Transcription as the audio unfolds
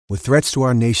With threats to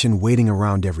our nation waiting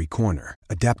around every corner,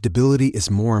 adaptability is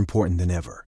more important than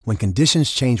ever. When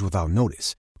conditions change without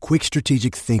notice, quick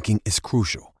strategic thinking is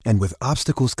crucial. And with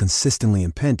obstacles consistently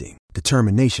impending,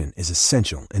 determination is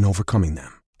essential in overcoming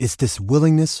them. It's this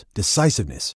willingness,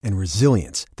 decisiveness, and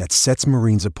resilience that sets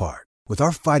Marines apart. With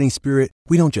our fighting spirit,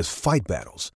 we don't just fight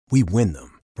battles, we win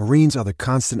them. Marines are the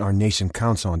constant our nation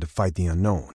counts on to fight the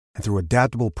unknown. And through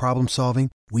adaptable problem solving,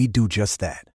 we do just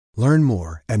that. Learn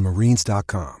more at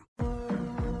marines.com.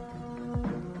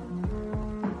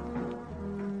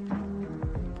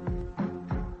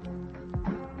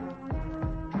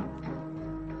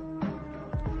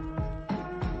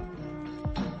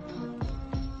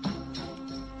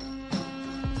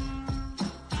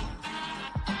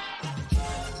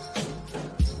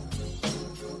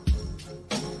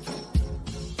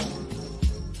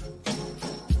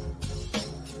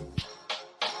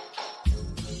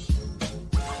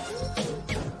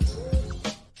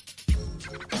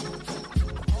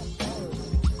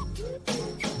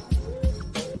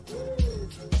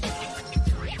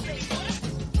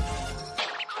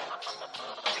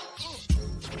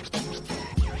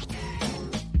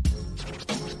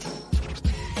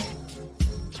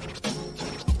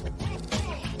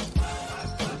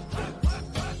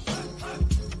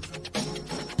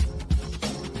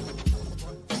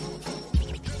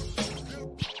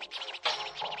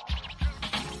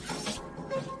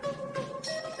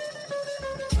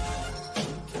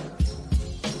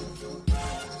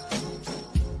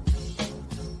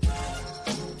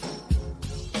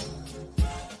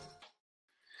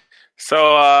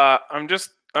 So I'm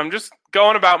just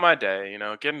going about my day,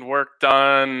 getting work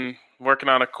done, working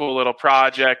on a cool little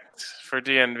project for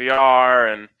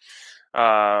DNVR, and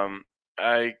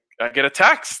I get a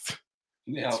text.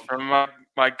 Yeah. It's from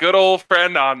my good old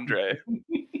friend Andre.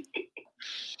 He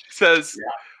says,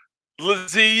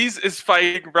 Laziz is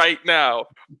fighting right now.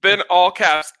 Then all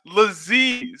caps,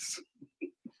 Laziz.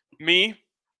 Me,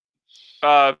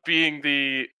 being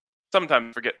the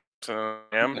sometimes forget who I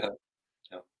am. Yeah.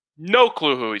 No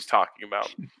clue who he's talking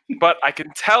about. But I can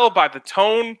tell by the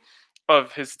tone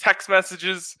of his text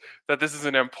messages that this is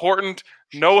an important,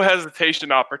 no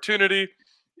hesitation opportunity.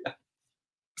 Yeah.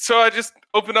 So I just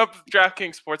open up the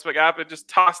DraftKings Sportsbook app and just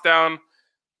toss down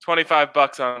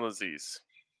 $25 on Laziz.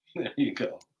 There you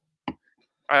go.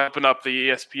 I open up the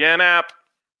ESPN app.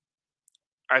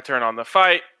 I turn on the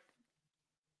fight.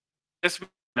 This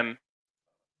man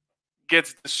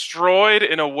gets destroyed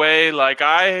in a way like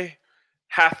I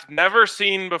hath never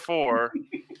seen before.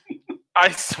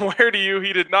 I swear to you,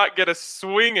 he did not get a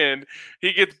swing in.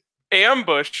 He gets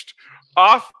ambushed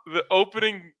off the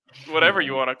opening, whatever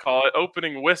you want to call it,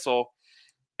 opening whistle,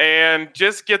 and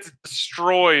just gets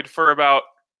destroyed for about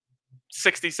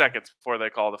 60 seconds before they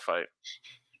call the fight.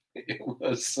 It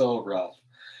was so rough.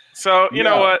 So, you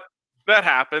know what? That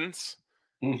happens.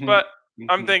 Mm-hmm. But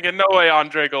I'm thinking, no way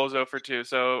Andre goes 0 for 2.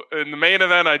 So in the main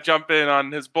event, I jump in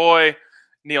on his boy,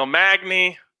 Neil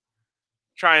Magny,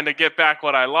 trying to get back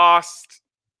what I lost,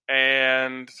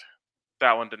 and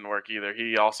that one didn't work either.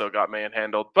 He also got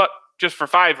manhandled, but just for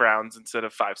 5 rounds instead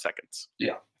of 5 seconds.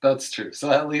 Yeah, that's true.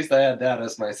 So at least I had that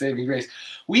as my saving grace.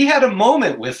 We had a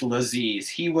moment with Laziz.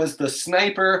 He was the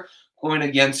sniper going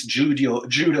against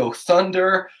Judo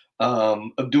Thunder,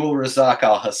 Abdul Razak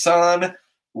Al Hassan.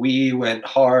 We went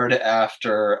hard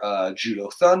after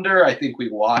Judo Thunder. I think we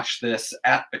watched this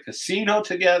at the casino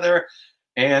together.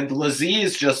 And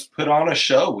Laziz just put on a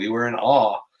show. We were in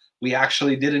awe. We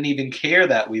actually didn't even care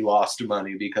that we lost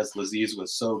money because Laziz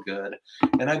was so good.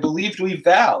 And I believed we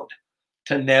vowed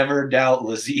to never doubt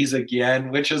Laziz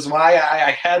again, which is why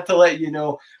I had to let you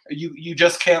know, you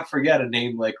just can't forget a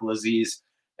name like Laziz.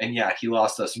 And yeah, he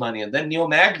lost us money. And then Neil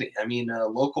Magny, I mean, a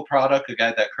local product, a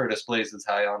guy that Curtis Blaze is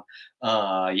high on.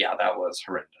 Yeah, that was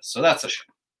horrendous. So that's a shame.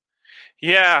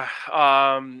 Yeah.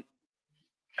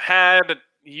 Had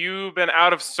you been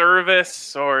out of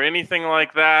service or anything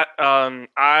like that,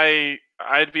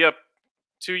 I'd be up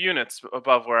 2 units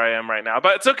above where I am right now.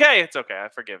 But it's okay. It's okay. I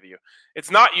forgive you.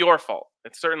 It's not your fault.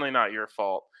 It's certainly not your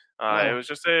fault. No. It was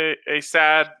just a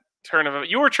sad turn of it.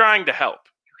 You were trying to help.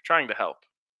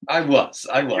 I was.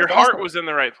 Your heart was in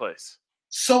the right place.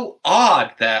 So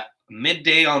odd that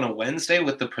midday on a Wednesday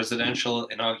with the presidential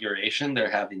inauguration, they're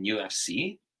having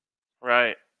UFC.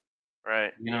 Right.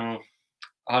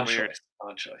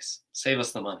 Odd choice. Save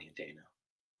us the money, Dana.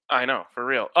 I know, for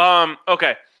real.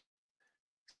 Okay.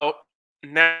 So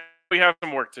now we have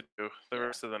some work to do the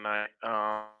rest of the night.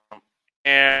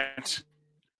 And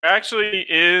actually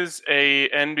is a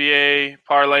NBA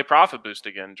parlay profit boost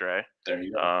again, Dre. There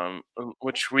you go.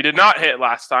 Which we did not hit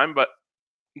last time, but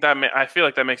I feel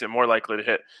like that makes it more likely to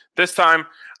hit this time.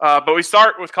 But we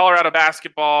start with Colorado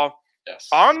basketball. Yes.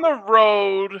 On the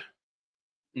road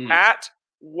at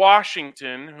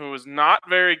Washington, who is not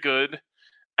very good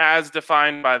as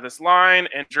defined by this line.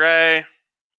 And Dre,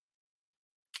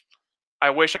 I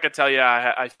wish I could tell you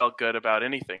I felt good about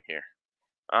anything here.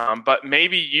 But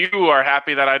maybe you are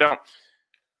happy that I don't.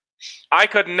 I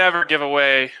could never give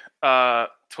away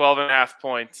 12.5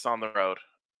 points on the road.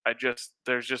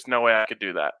 There's just no way I could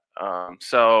do that.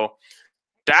 So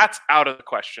that's out of the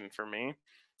question for me.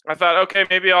 I thought, okay,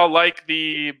 maybe I'll like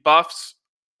the Buffs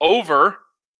over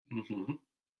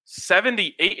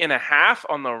 78.5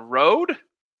 on the road.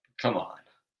 Come on.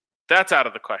 That's out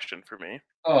of the question for me.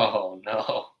 Oh,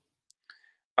 no.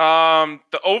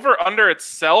 The over-under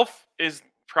itself is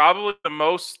probably the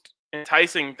most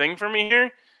enticing thing for me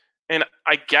here. And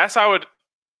I guess I would,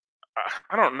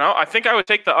 I don't know. I think I would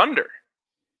take the under.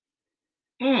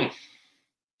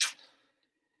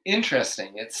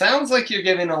 Interesting. It sounds like you're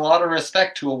giving a lot of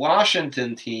respect to a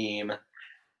Washington team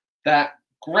that,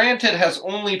 granted, has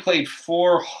only played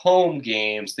 4 home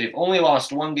games. They've only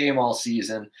lost 1 game all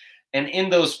season. And in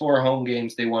those 4 home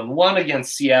games, they won 1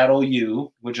 against Seattle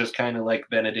U, which is kind of like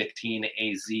Benedictine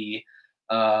AZ.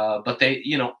 But they,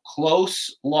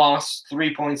 close loss,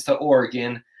 3 points to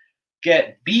Oregon,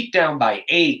 get beat down by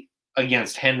 8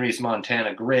 against Henry's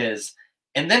Montana Grizz,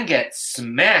 and then get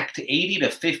smacked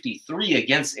 80-53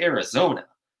 against Arizona.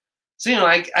 So,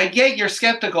 I get you're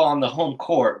skeptical on the home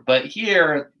court, but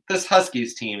here, this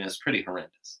Huskies team is pretty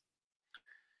horrendous.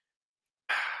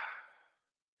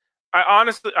 I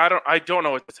honestly, I don't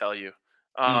know what to tell you.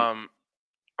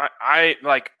 I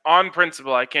like, on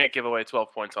principle, I can't give away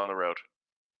 12 points on the road.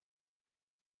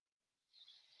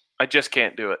 I just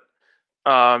can't do it.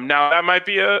 Now that might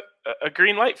be a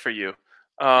green light for you.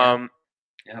 Yeah.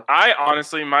 I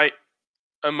honestly might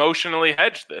emotionally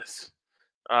hedge this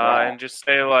and just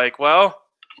say, like, well,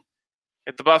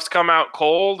 if the Buffs come out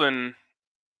cold and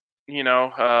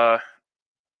aren't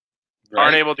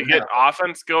able to get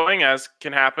offense going, as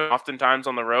can happen oftentimes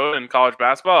on the road in college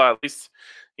basketball, at least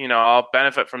I'll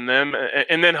benefit from them,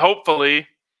 and then hopefully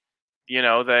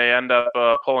they end up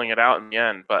pulling it out in the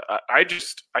end. But I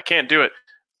can't do it.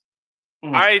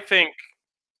 I think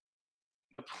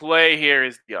the play here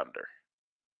is the under.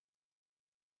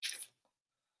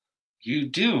 You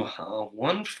do,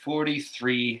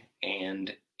 143.5.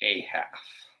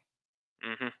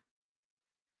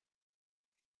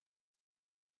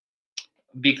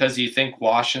 Because you think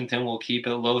Washington will keep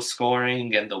it low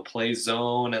scoring and they'll play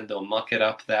zone and they'll muck it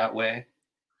up that way?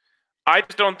 I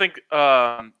just don't think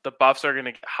the Buffs are going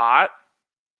to get hot,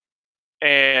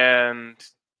 and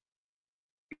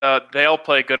they'll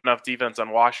play good enough defense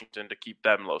on Washington to keep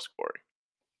them low scoring.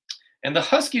 And the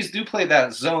Huskies do play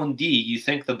that zone D. You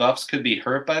think the Buffs could be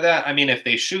hurt by that? I mean, if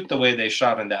they shoot the way they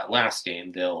shot in that last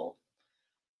game,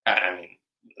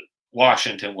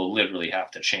 Washington will literally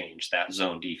have to change that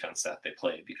zone defense that they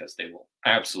play, because they will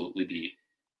absolutely be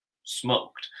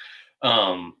smoked.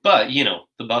 But,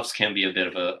 the Buffs can be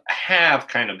have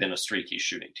kind of been a streaky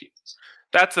shooting team.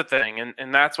 That's the thing,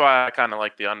 and that's why I kind of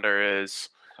like the under is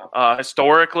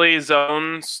historically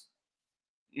zones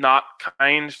not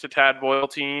kind to Tad Boyle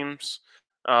teams.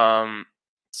 So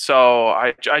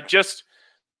I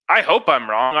hope I'm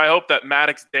wrong. I hope that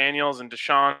Maddox Daniels and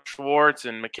Deshaun Schwartz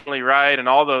and McKinley Wright and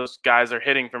all those guys are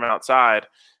hitting from outside.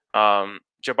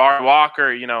 Jabari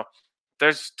Walker,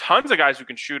 there's tons of guys who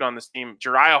can shoot on this team.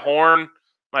 Jariah Horn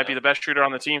might be the best shooter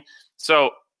on the team.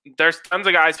 So there's tons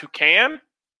of guys who can,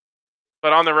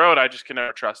 but on the road, I just can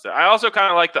never trust it. I also kind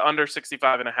of like the under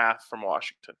 65.5 from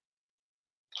Washington.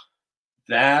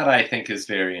 That I think is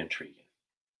very intriguing.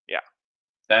 Yeah.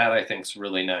 That I think is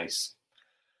really nice.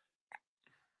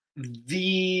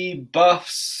 The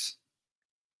Buffs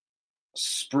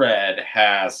spread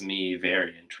has me very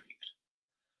intrigued.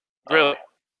 Really?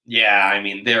 Yeah, I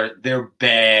mean, they're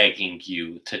begging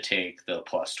you to take the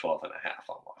plus 12.5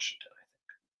 on Washington, I think.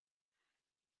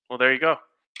 Well, there you go.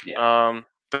 Yeah.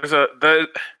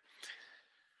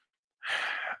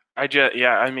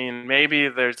 Maybe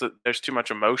there's too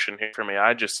much emotion here for me.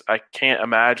 I can't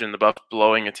imagine the Buffs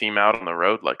blowing a team out on the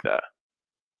road like that.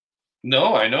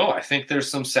 No, I know. I think there's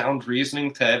some sound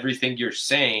reasoning to everything you're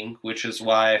saying, which is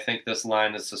why I think this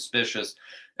line is suspicious,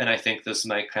 and I think this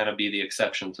might kind of be the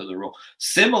exception to the rule.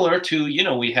 Similar to,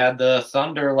 we had the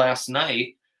Thunder last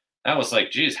night. That was like,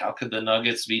 geez, how could the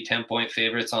Nuggets be 10-point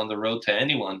favorites on the road to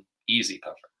anyone? Easy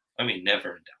cover. I mean, never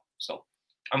in doubt. So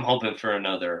I'm hoping for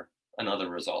another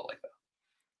result like that.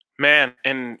 Man,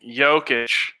 and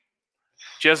Jokic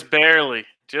just barely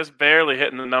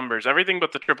hitting the numbers. Everything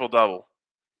but the triple-double.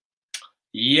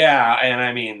 Yeah, and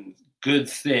I mean, good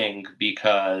thing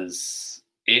because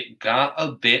it got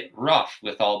a bit rough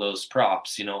with all those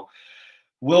props.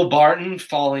 Will Barton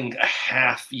falling a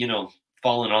half,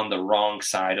 falling on the wrong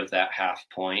side of that half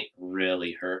point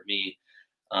really hurt me.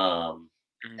 And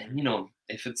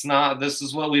if it's not, this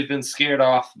is what we've been scared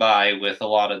off by with a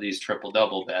lot of these triple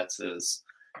double bets is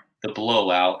the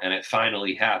blowout, and it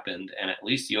finally happened. And at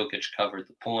least Jokic covered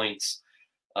the points,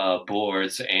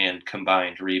 boards, and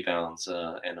combined rebounds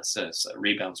and assists,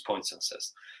 rebounds, points, and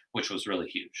assists, which was really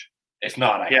huge. If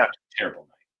not, I had a terrible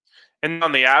night. And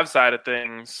on the Avs side of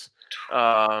things,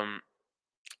 I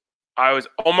was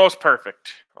almost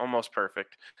perfect.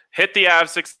 Hit the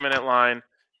Avs 6-minute line.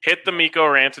 Hit the Mikko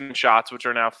Rantanen shots, which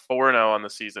are now 4-0 on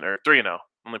the season, or 3-0.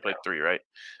 Only played 3, right?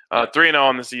 3-0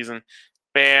 on the season.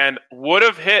 And would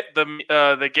have hit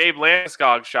the Gabe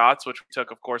Landeskog shots, which we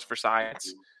took, of course, for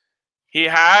science. He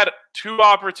had 2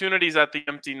 opportunities at the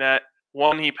empty net.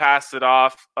 One, he passed it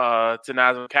off to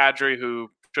Nazem Kadri,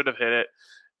 who should have hit it.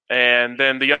 And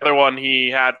then the other one he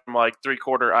had from like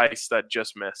 3/4 ice that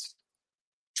just missed.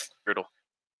 Brutal.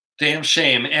 Damn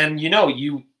shame. And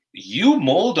you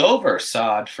mulled over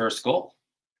Saad first goal.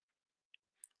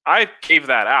 I gave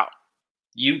that out.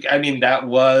 That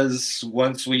was,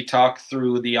 once we talked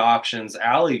through the options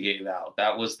Allie gave out,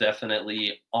 that was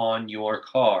definitely on your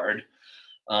card.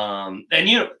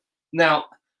 Now,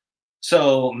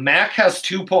 so Mac has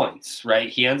 2 points, right?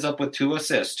 He ends up with 2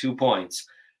 assists, 2 points.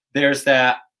 There's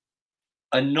that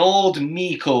annulled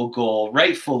Mikko goal,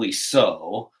 rightfully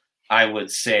so, I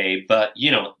would say. But,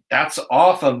 that's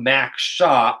off a Mac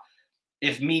shot.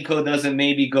 If Mikko doesn't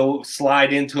maybe go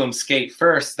slide into him, skate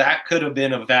first, that could have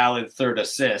been a valid third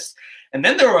assist. And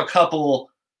then there were a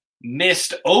couple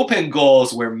missed open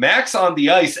goals where Mac's on the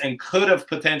ice and could have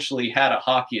potentially had a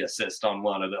hockey assist on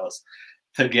one of those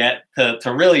to get to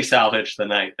really salvage the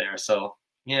night there. So,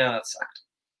 yeah, that sucked.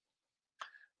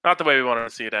 Not the way we wanted to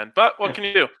see it end, but what can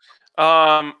you do?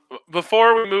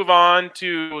 Before we move on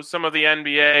to some of the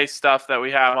NBA stuff that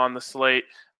we have on the slate,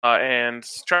 and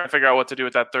trying to figure out what to do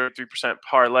with that 33%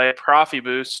 parlay Profi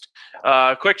Boost.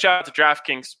 Quick shout out to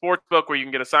DraftKings Sportsbook, where you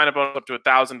can get a sign-up bonus up to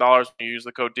 $1,000 when you use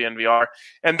the code DNVR.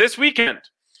 And this weekend,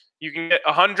 you can get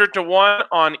 100 to 1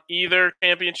 on either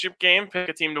championship game. Pick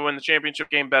a team to win the championship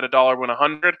game, bet $1, win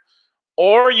 100.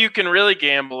 Or you can really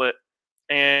gamble it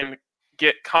and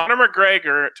get Conor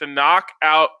McGregor to knock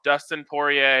out Dustin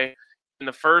Poirier in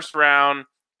the first round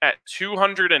at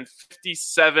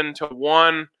 257 to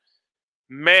 1.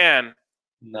 Man,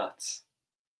 nuts.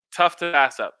 Tough to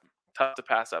pass up. I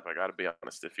got to be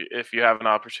honest. If you have an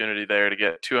opportunity there to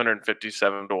get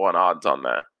 257 to 1 odds on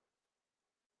that.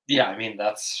 Yeah,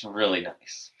 that's really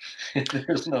nice.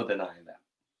 There's no denying that.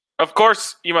 Of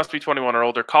course, you must be 21 or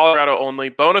older. Colorado only.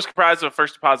 Bonus comprised of a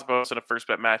first deposit bonus and a first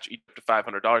bet match, each up to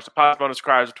 $500. Deposit bonus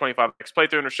requires a 25x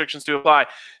playthrough and restrictions to apply.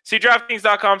 See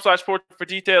DraftKings.com/sport for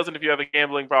details. And if you have a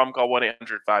gambling problem, call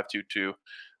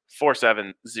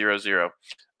 1-800-522-4700.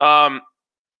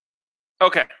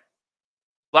 Okay.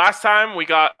 Last time we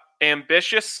got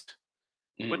ambitious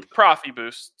with Profi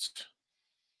Boosts.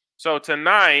 So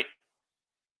tonight,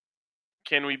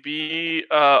 can we be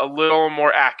a little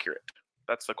more accurate?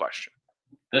 That's the question.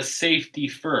 The safety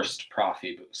first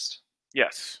Profi Boost.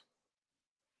 Yes.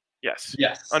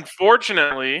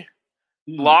 Unfortunately,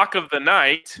 lock of the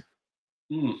night,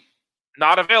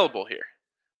 not available here.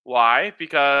 Why?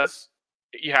 Because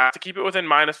you have to keep it within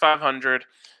minus 500.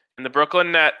 And the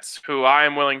Brooklyn Nets, who I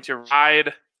am willing to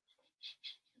ride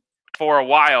for a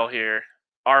while here,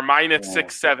 are minus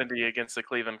 670 against the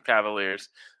Cleveland Cavaliers.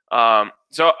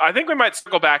 So I think we might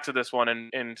circle back to this one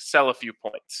and sell a few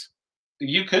points.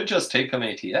 You could just take them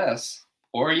ATS,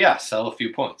 or sell a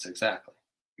few points, exactly.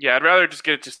 Yeah, I'd rather just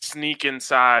get it to sneak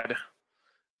inside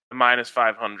the minus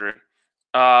 500.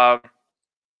 The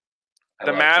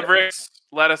Mavericks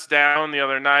let us down the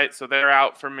other night, so they're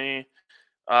out for me.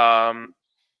 The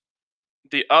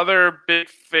other big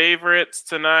favorites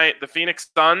tonight, the Phoenix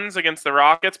Suns against the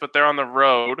Rockets, but they're on the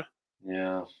road.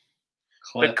 Yeah.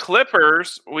 The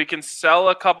Clippers, we can sell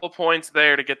a couple points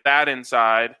there to get that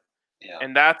inside. Yeah.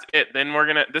 And that's it. Then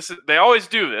we're going to – they always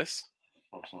do this.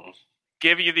 Mm-hmm.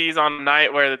 Give you these on a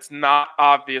night where it's not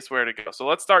obvious where to go. So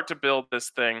let's start to build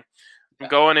this thing. I'm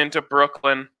going into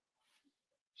Brooklyn.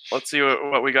 Let's see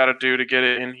what we got to do to get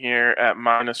it in here at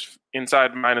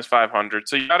inside minus 500.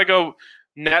 So you got to go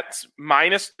Nets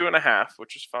minus 2.5,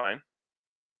 which is fine.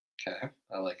 Okay,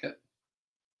 I like it.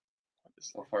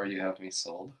 So far you have me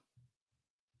sold.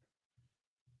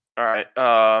 All right.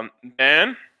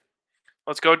 Then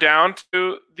let's go down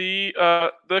to the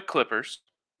Clippers.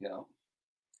 Yeah.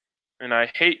 And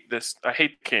I hate this. I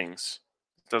hate the Kings.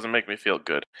 doesn't make me feel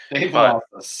good. They've But lost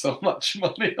us so much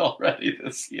money already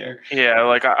this year. yeah,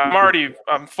 like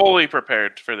I'm fully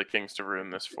prepared for the Kings to ruin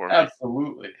this for me.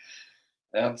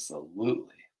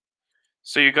 Absolutely.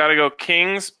 So you got to go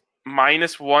Kings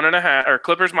 -1.5 or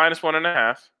Clippers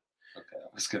 -1.5. Okay, I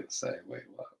was gonna say, wait,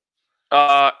 what?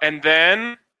 And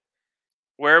then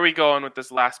where are we going with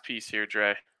this last piece here,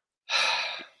 Dre?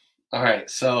 All right,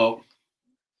 so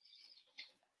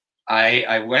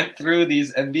I went through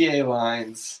these NBA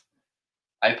lines.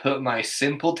 I put my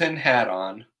simpleton hat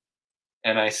on,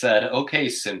 and I said, "Okay,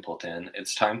 simpleton,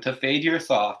 it's time to fade your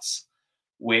thoughts.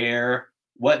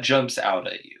 What jumps out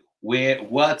at you?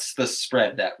 What's the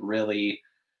spread that really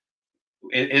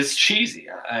is cheesy?"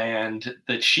 And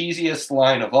the cheesiest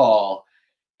line of all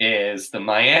is the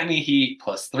Miami Heat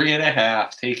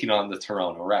 +3.5 taking on the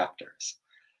Toronto Raptors.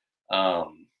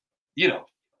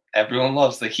 Everyone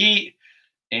loves the Heat,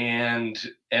 and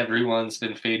everyone's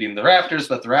been fading the Raptors,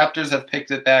 but the Raptors have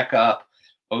picked it back up.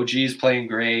 OG's playing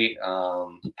great.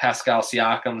 Pascal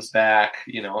Siakam's back.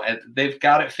 They've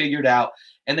got it figured out.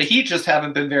 And the Heat just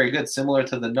haven't been very good, similar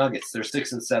to the Nuggets. They're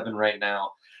 6-7 right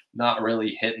now, not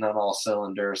really hitting on all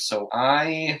cylinders. So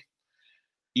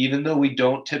even though we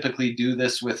don't typically do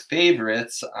this with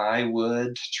favorites, I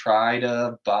would try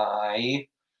to buy.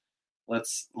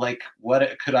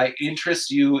 Could I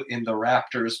interest you in the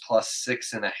Raptors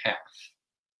 +6.5?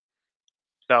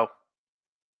 No.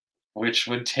 Which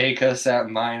would take us at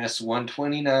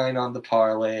 -129 on the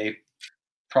parlay,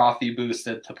 Profi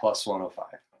boosted to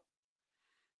 +105.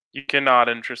 You cannot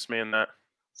interest me in that.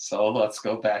 So let's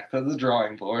go back to the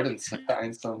drawing board and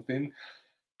find something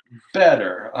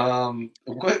better.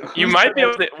 You might be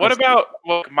able to. What about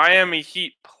Miami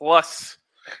Heat plus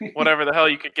whatever the hell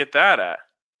you could get that at?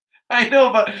 I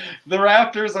know, but the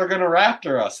Raptors are going to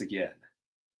raptor us again.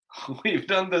 We've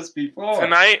done this before.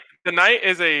 Tonight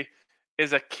is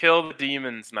a kill the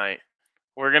demons night.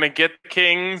 We're gonna get the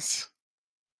Kings,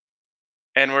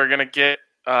 and we're gonna get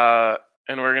the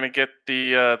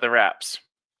Raps.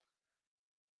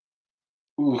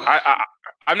 Ooh.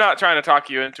 I'm not trying to talk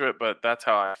you into it, but that's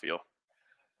how I feel.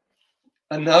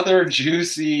 Another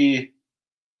juicy,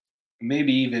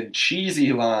 maybe even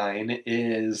cheesy line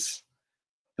is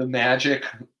the Magic,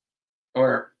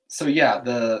 the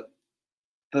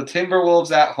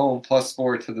Timberwolves at home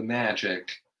 +4 to the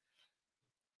Magic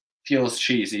feels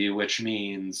cheesy, which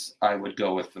means I would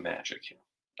go with the Magic here.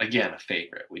 Again, a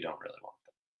favorite. We don't really want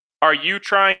them. Are you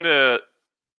trying to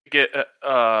get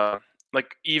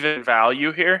even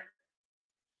value here?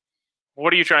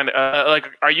 What are you trying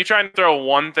to are you trying to throw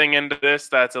one thing into this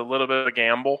that's a little bit of a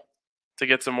gamble to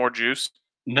get some more juice?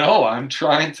 No, I'm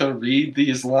trying to read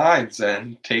these lines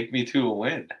and take me to a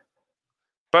win.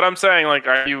 But I'm saying,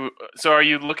 are you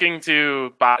looking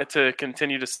to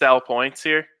continue to sell points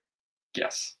here?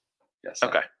 Yes.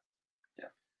 Okay. Yeah.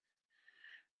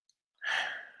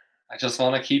 I just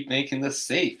want to keep making this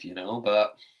safe,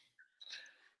 but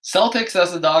Celtics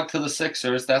as a dog to the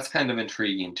Sixers, that's kind of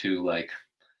intriguing too.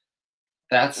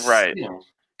 That's right.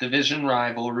 Division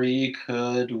rivalry.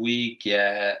 Could we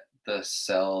get the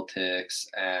Celtics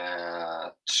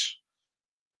at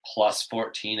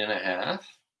 +14.5?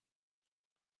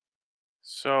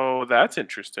 So that's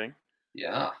interesting.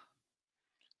 Yeah.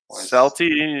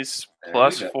 Celtics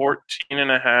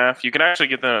 +14.5. You can actually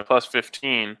get them at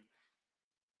 +15.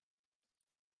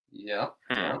 Yep.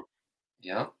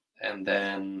 And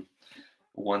then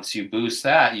once you boost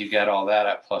that, you get all that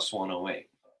at +108.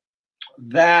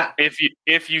 That if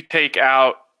you take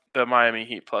out the Miami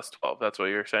Heat +12, that's what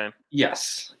you're saying.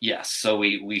 Yes. So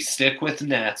we stick with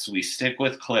Nets, we stick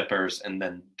with Clippers, and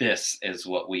then this is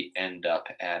what we end up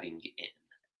adding in.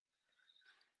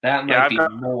 That might be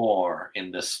more in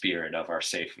the spirit of our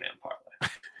safe man parlay.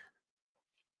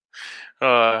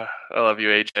 I love you,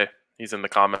 AJ. He's in the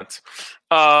comments.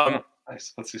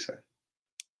 Nice. What's he say?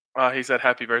 He said,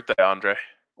 "Happy birthday, Andre."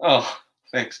 Oh,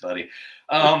 thanks, buddy.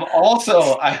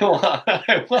 Also, I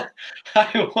want.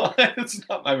 It's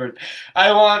not my birthday.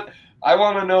 I want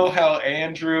to know how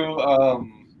Andrew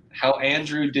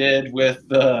did with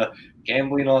the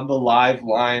gambling on the live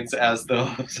lines as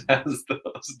those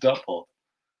doubled.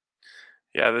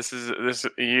 Yeah,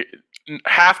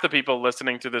 half the people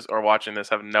listening to this or watching this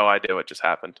have no idea what just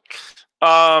happened.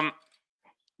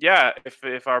 Yeah,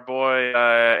 if our boy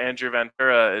Andrew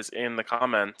Ventura is in the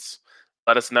comments,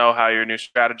 let us know how your new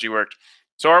strategy worked.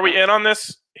 So are we in on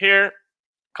this here?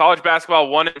 College basketball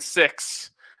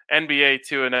 1-6, NBA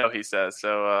 2-0. He says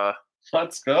so.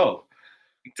 Let's go.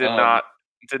 Did not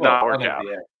work out.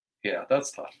 NBA. Yeah,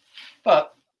 that's tough.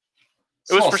 But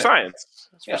it was for science.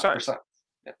 For science.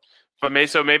 Yeah. But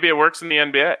maybe it works in the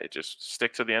NBA. Just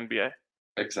stick to the NBA.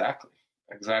 Exactly.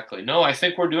 No, I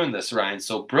think we're doing this, Ryan.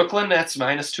 So Brooklyn Nets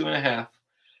 -2.5.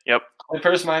 Yep.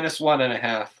 Clippers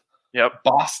 -1.5. Yep.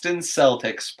 Boston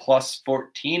Celtics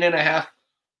 +14.5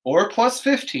 or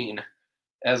 +15,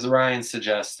 as Ryan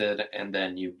suggested, and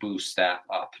then you boost that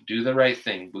up. Do the right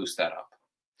thing, boost that up.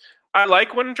 I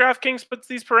like when DraftKings puts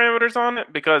these parameters on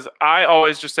it because I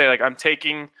always just say, like, I'm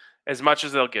taking as much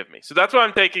as they'll give me. So that's why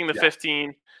I'm taking the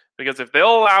 15, because if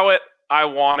they'll allow it, I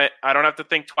want it. I don't have to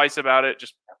think twice about it.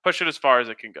 Just push it as far as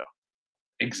it can go.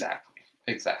 Exactly.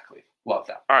 Love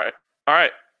that. All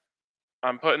right.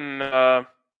 I'm putting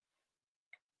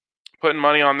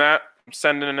money on that. I'm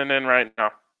sending it in right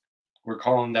now. We're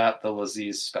calling that the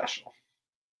Laziz special.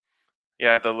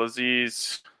 Yeah, the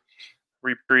Laziz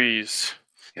reprise.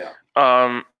 Yeah.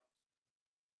 All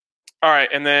right,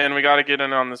 and then we got to get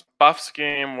in on this Buffs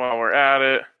game while we're at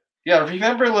it. Yeah,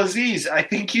 remember Laziz? I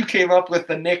think you came up with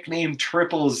the nickname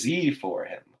Triple Z for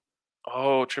him.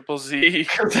 Oh, Triple Z.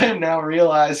 Because I'm now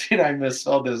realizing I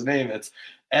misspelled his name. It's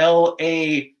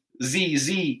Lazzez.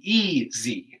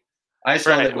 I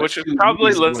spelled it with which is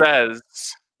probably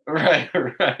Lazez. Right.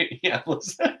 Yeah,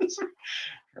 Lazez.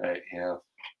 Right, yeah.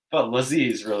 But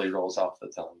Laziz really rolls off the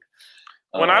tongue.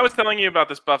 When I was telling you about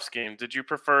this Buffs game, did you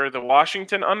prefer the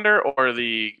Washington under or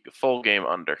the full game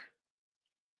under?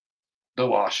 The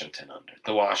Washington under.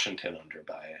 The Washington under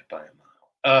by a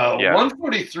mile.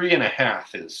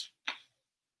 143.5 is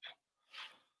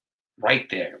right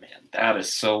there, man. That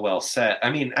is so well set. I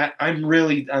mean,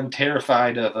 I'm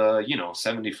terrified of a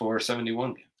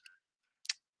 74-71 game.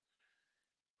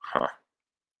 Huh.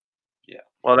 Yeah.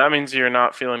 Well, that means you're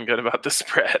not feeling good about the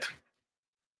spread.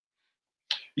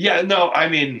 Yeah, no, I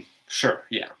mean, sure,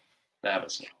 yeah. That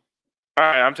is. All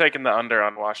right, I'm taking the under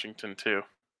on Washington too.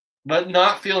 But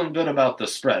not feeling good about the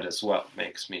spread is what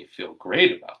makes me feel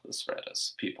great about the spread,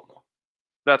 as people know.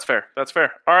 That's fair.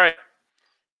 All right.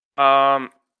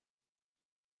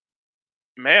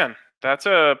 Man, that's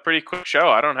a pretty quick show.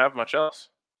 I don't have much else.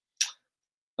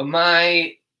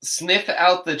 My sniff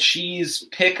out the cheese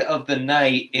pick of the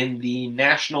night in the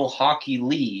National Hockey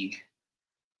League.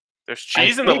 There's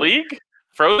cheese in the league?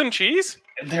 Frozen cheese?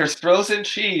 There's frozen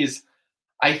cheese.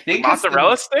 I think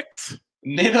mozzarella sticks?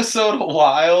 Minnesota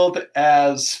Wild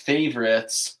as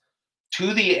favorites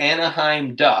to the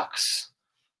Anaheim Ducks.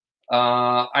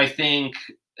 I think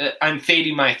I'm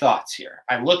fading my thoughts here.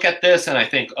 I look at this and I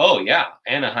think, oh, yeah,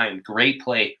 Anaheim, great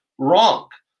play. Wrong.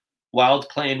 Wild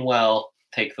playing well.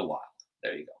 Take the Wild.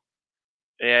 There you go.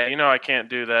 Yeah, I can't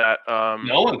do that.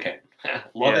 No one can.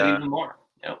 Love it even more.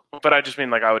 Yep. But I just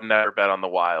mean, I would never bet on the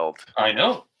Wild. I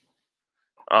know.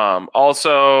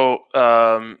 Also,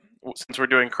 since we're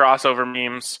doing crossover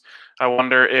memes, I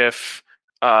wonder if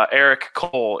Eric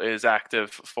Cole is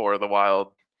active for the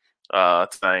Wild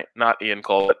tonight. Not Ian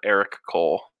Cole, but Eric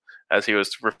Cole, as he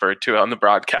was referred to on the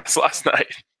broadcast last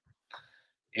night.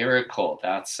 Eric Cole,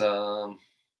 that's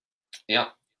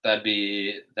that'd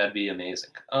be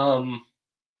amazing.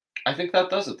 I think that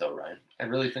does it though, Ryan. I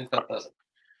really think that does it.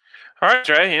 All right,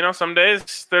 Trey. Some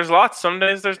days there's lots, some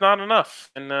days there's not enough,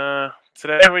 and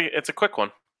today it's a quick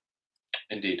one.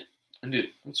 Indeed,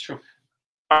 that's true.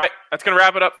 All right, that's gonna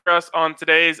wrap it up for us on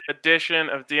today's edition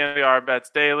of DNVR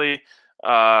Bets Daily.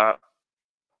 Go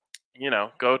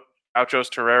Gauchos,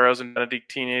 Toreros, and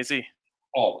Benedictine AZ.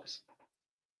 Always.